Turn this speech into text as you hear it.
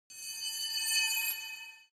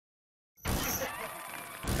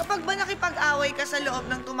Kapag ba nakipag-away ka sa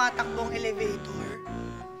loob ng tumatakbong elevator,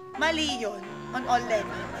 mali yun on all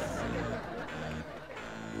levels.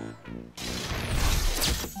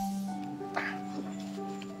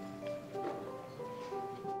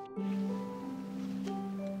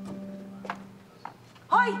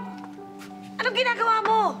 Hoy! Anong ginagawa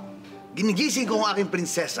mo? Ginigising ko ang aking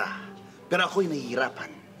prinsesa, pero ako'y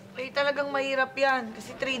nahihirapan. Ay, talagang mahirap yan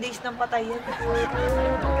kasi 3 days nang patay yan.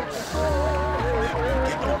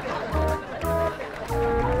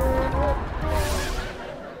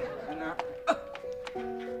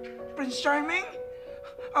 Prince Charming?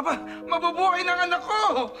 Aba, mabubuhay ng anak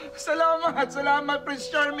ko! Salamat,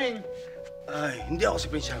 Prince Charming! Ay, hindi ako si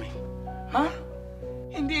Prince Charming. Ha?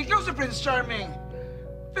 Hindi ikaw si Prince Charming.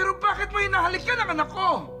 Pero bakit mo hinahalik ka ng anak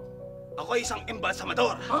ko? Ako ay isang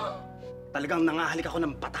embalsamador. Huh? Talagang nangahalik ako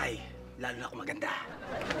ng patay, lalo na ako maganda.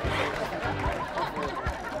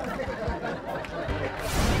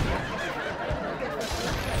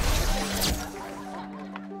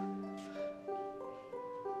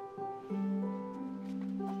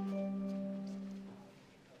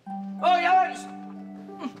 Hoy, Alex!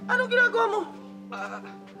 Anong ginagawa mo?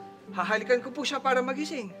 Hahalikan ko po siya para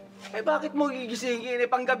magising. Eh bakit mo gigisingin? Eh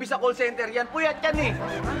panggabi sa call center yan. Puyat yan eh.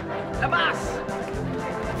 Labas!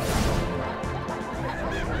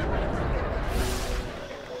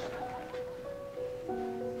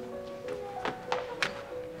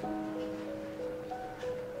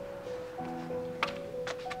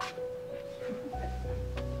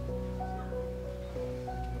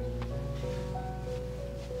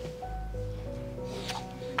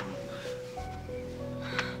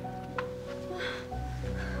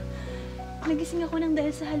 Nagising ako ng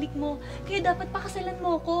dahil sa halik mo, kaya dapat pakasalan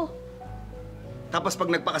mo ako. Tapos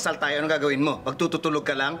pag nagpakasal tayo, anong gagawin mo? Pag tututulog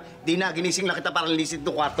ka lang, di na, ginising lang kita para linisin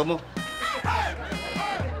itong kwarto mo.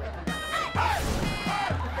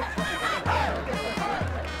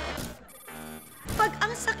 Pag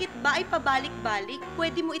ang sakit ba ay pabalik-balik,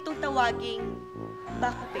 pwede mo itong tawaging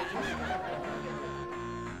back pain.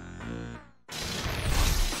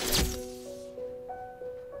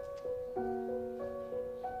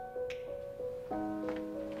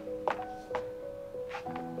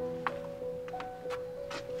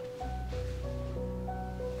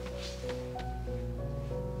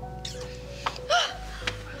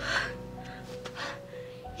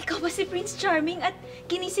 Ikaw ba si Prince Charming at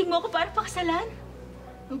ginising mo ako para pakasalan?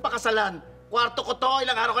 Anong pakasalan? Kwarto ko to,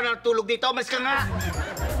 ilang araw ka na natulog dito, umalis ka nga!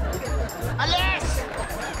 Alis!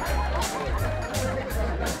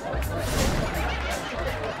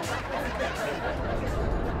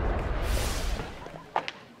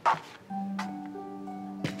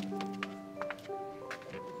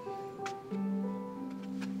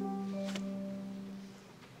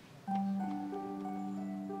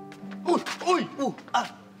 Uy!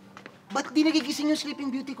 Ba't di nagigising yung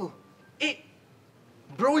Sleeping Beauty ko?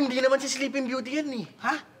 Bro, hindi naman si Sleeping Beauty yan eh.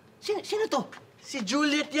 Ha? Sino to? Si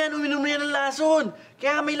Juliet yan, uminom na yan ng lason.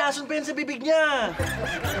 Kaya may lason pa yan sa bibig niya.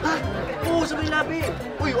 Ha? Oo, sa may labi.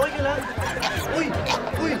 Uy, okay ka lang? Uy!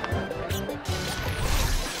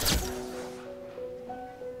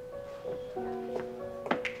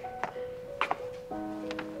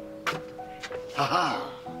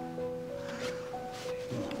 Haha!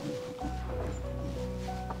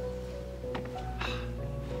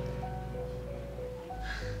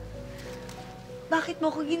 Bakit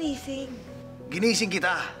mo ko ginising? Ginising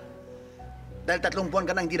kita. Dahil 3 buwan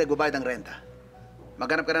ka na hindi nagbabayad ng renta.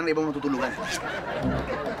 Maghanap ka na ng ibang matutulugan.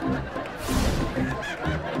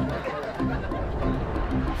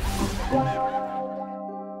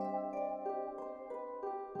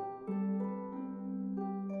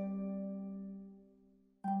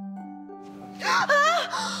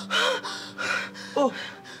 Oh,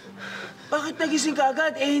 bakit nagising ka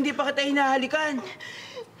agad? Eh, hindi pa kita hinahalikan.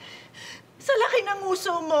 Sa laki ng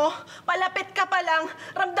uso mo, palapit ka pa lang,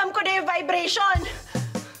 ramdam ko na yung vibration.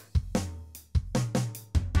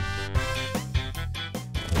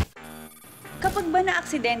 Kapag ba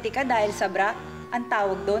na-aksidente ka dahil sa bra, ang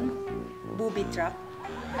tawag doon, booby trap.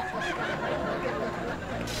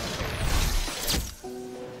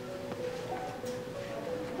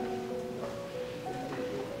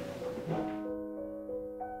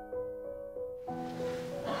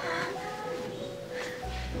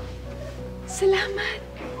 Salamat!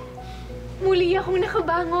 Muli akong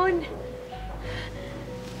nakabangon.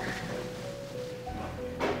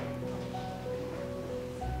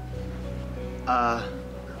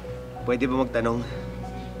 Pwede ba magtanong?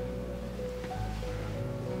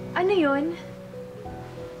 Ano yun?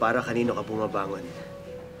 Para kanino ka bumabangon?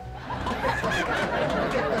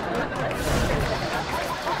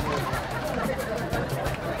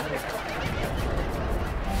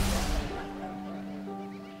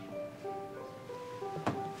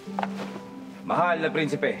 mahal na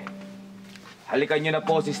prinsipe. Halikan niyo na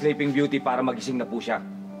po si Sleeping Beauty para magising na po siya.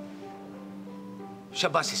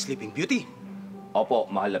 Siya ba si Sleeping Beauty? Opo,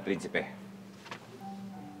 mahal na prinsipe.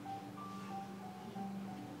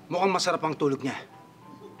 Mukhang masarap ang tulog niya.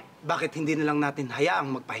 Bakit hindi na lang natin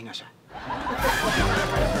hayaang magpahinga siya?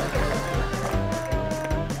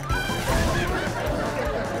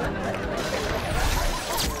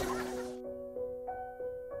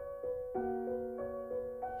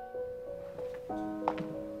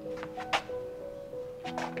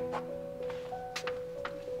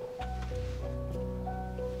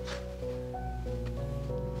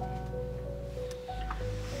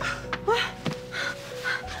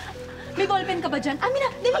 May ballpen ka ba dyan? Amin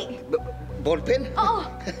na, dali! Ballpen? Oo!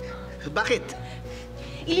 Bakit?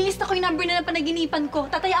 Ililista ko yung number na panaginipan ko.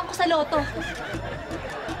 Tatayaan ko sa loto.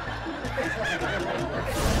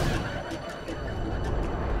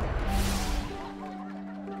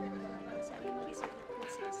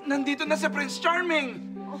 Nandito na si Prince Charming!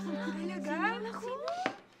 Talaga?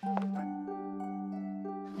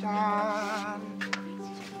 Tan!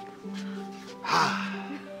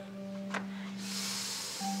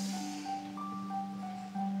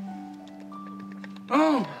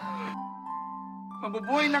 Oh!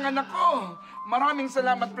 Mabubuhay ng anak ko! Maraming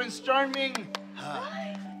salamat, Prince Charming!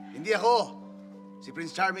 Hindi ako. Si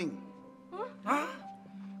Prince Charming. Ha?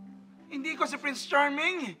 Hindi ko si Prince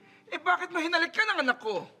Charming? Eh bakit mo hinalik ka ng anak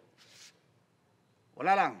ko?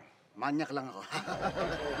 Wala lang. Manyak lang ako.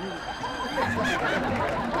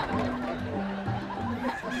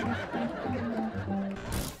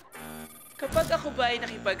 Kapag ako ba ay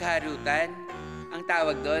nakipagharutan, ang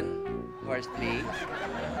tawag doon, horseplay?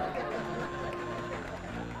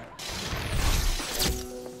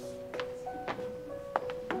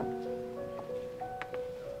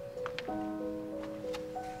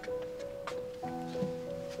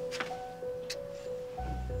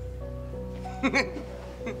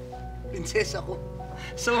 Prinsesa ko.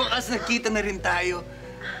 Sa wakas, nagkita na rin tayo.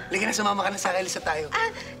 Lagi na, sumama ka na sa akin, isa tayo.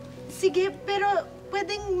 Sige, pero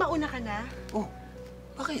pwedeng mauna ka na? Oh,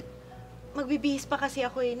 bakit? Magbibihis pa kasi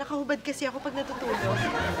ako eh. Nakahubad kasi ako pag natutulog.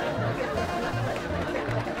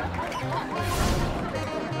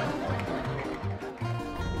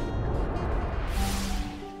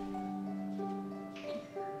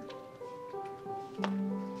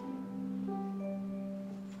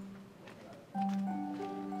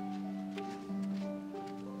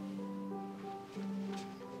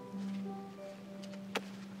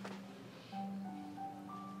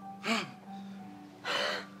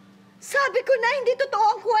 Sabi ko na, hindi totoo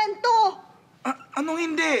ang kwento! Anong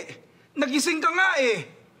hindi? Nagising ka nga eh!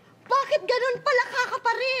 Bakit ganun pala ka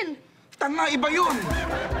pa rin? Tanga, iba yun!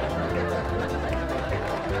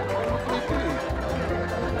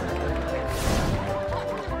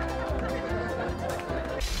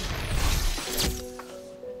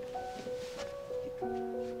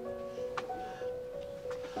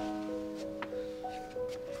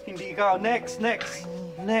 Hindi ikaw. Next.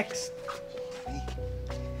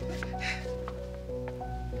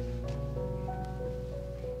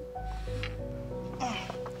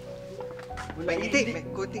 May ngiti. May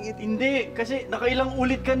kunting ngiti. Hindi, kasi nakailang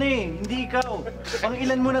ulit ka na eh. Hindi ikaw. Pang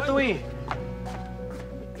ilan mo na to eh.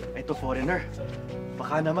 Ito, foreigner.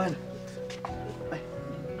 Baka naman. Ay.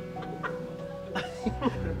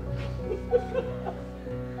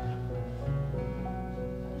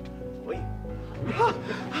 Uy.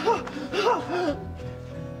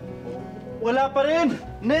 Wala pa rin!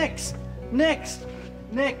 Next!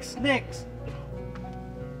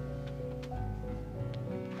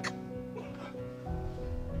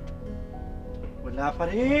 Wala pa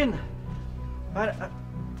rin!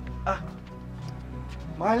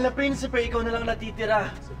 Mahal na prinsipe, ikaw na lang natitira.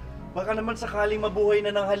 Baka naman sakaling mabuhay na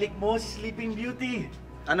ng halik mo si Sleeping Beauty.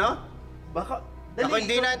 Ano? Baka... Dali, Ako,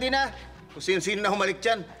 hindi na. Kung sino-sino na humalik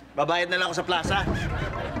dyan, babayad na lang ako sa plaza.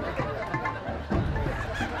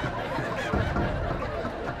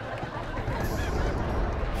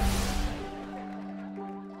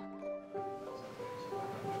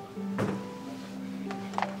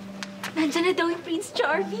 Nandiyan na daw yung Prince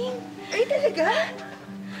Charming. Ay, talaga?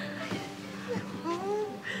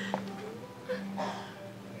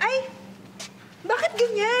 Ay, bakit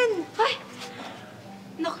ganyan? Ay,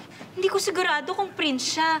 naku, hindi ko sigurado kung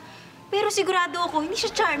prince siya. Pero sigurado ako, hindi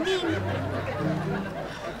siya charming.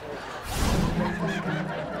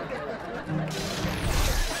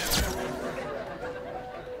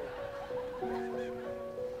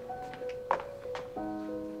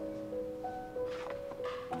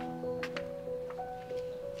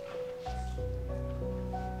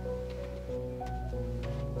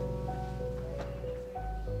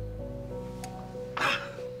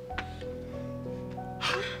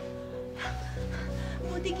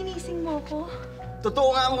 Buti ginising mo ko.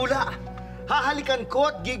 Totoo nga ang hula. Hahalikan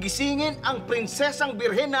ko at gigisingin ang prinsesang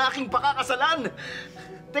birhen na aking pakakasalan.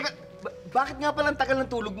 Teka, bakit nga palang tagal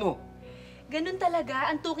ng tulog mo? Ganun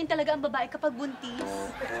talaga. Antukin talaga ang babae kapag buntis.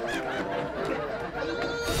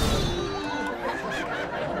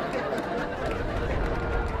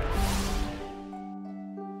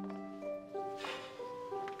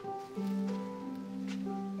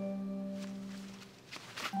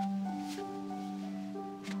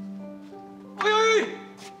 Oy!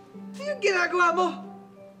 Ano yung ginagawa mo?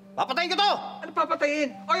 Papatayin ko to! Ano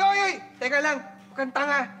papatayin? Oy! Teka lang, mukhang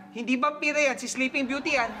tanga. Hindi vampira yan, si Sleeping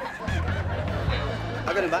Beauty yan.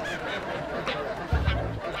 Ah, ganun ba?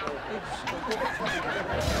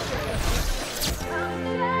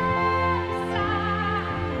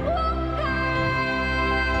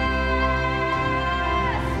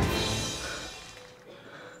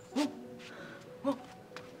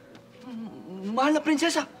 Mahal na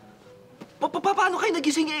prinsesa! Paano kayo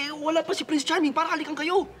nagising? Eh, wala pa si Prince Charming para halikan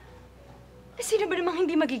kayo. Eh, sino ba namang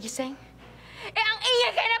hindi magigising? Eh, ang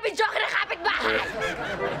ingay kayo na bidyoke na kapitbahay!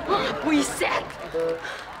 Buiset!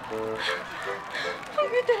 Ang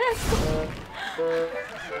bitaras ko!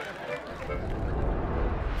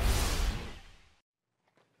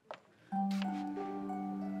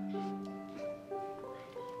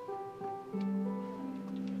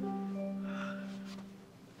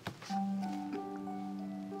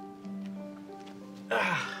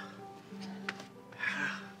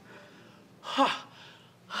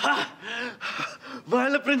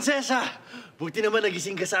 Mahal na prinsesa! Buti naman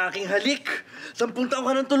nagising ka sa aking halik. 10 taon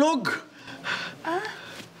ka ng tulog. Ah,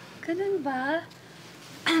 ganun ba?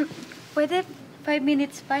 Pwede 5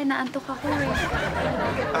 minutes pa, naantok ako eh.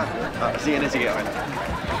 Sige na, sige. Okay na.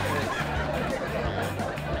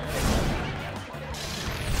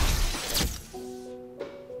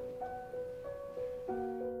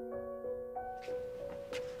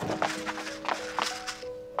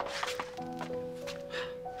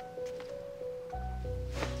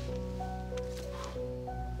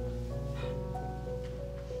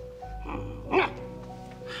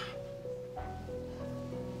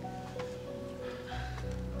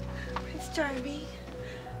 Charming,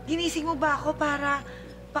 ginising mo ba ako para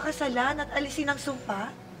pakasalan at alisin ang sumpa?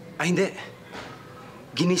 Ay, hindi.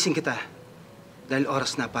 Ginising kita. Dahil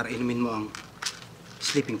oras na para inumin mo ang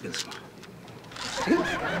sleeping pills mo. Sige,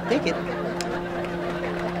 take it.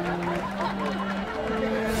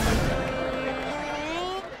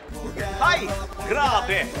 Ay!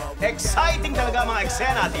 Grabe! Exciting talaga mga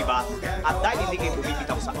eksena, di ba? At dahil hindi kayo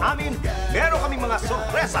bumibitaw sa amin, meron kaming mga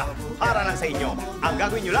sorpresa para lang sa inyo. Ang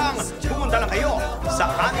gagawin nyo lang, pumunta lang kayo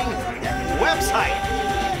sa aming website.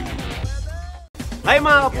 Hi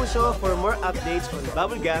mga kapuso! For more updates on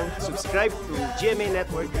Bubble Gang, subscribe to GMA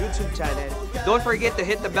Network YouTube channel. Don't forget to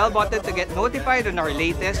hit the bell button to get notified on our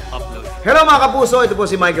latest upload. Hello mga kapuso! Ito po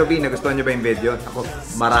si Mikael. Nagustuhan nyo ba yung video? Ako,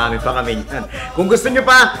 marami pa kami yan. Kung gusto nyo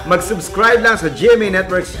pa, mag-subscribe lang sa GMA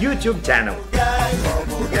Network's YouTube channel.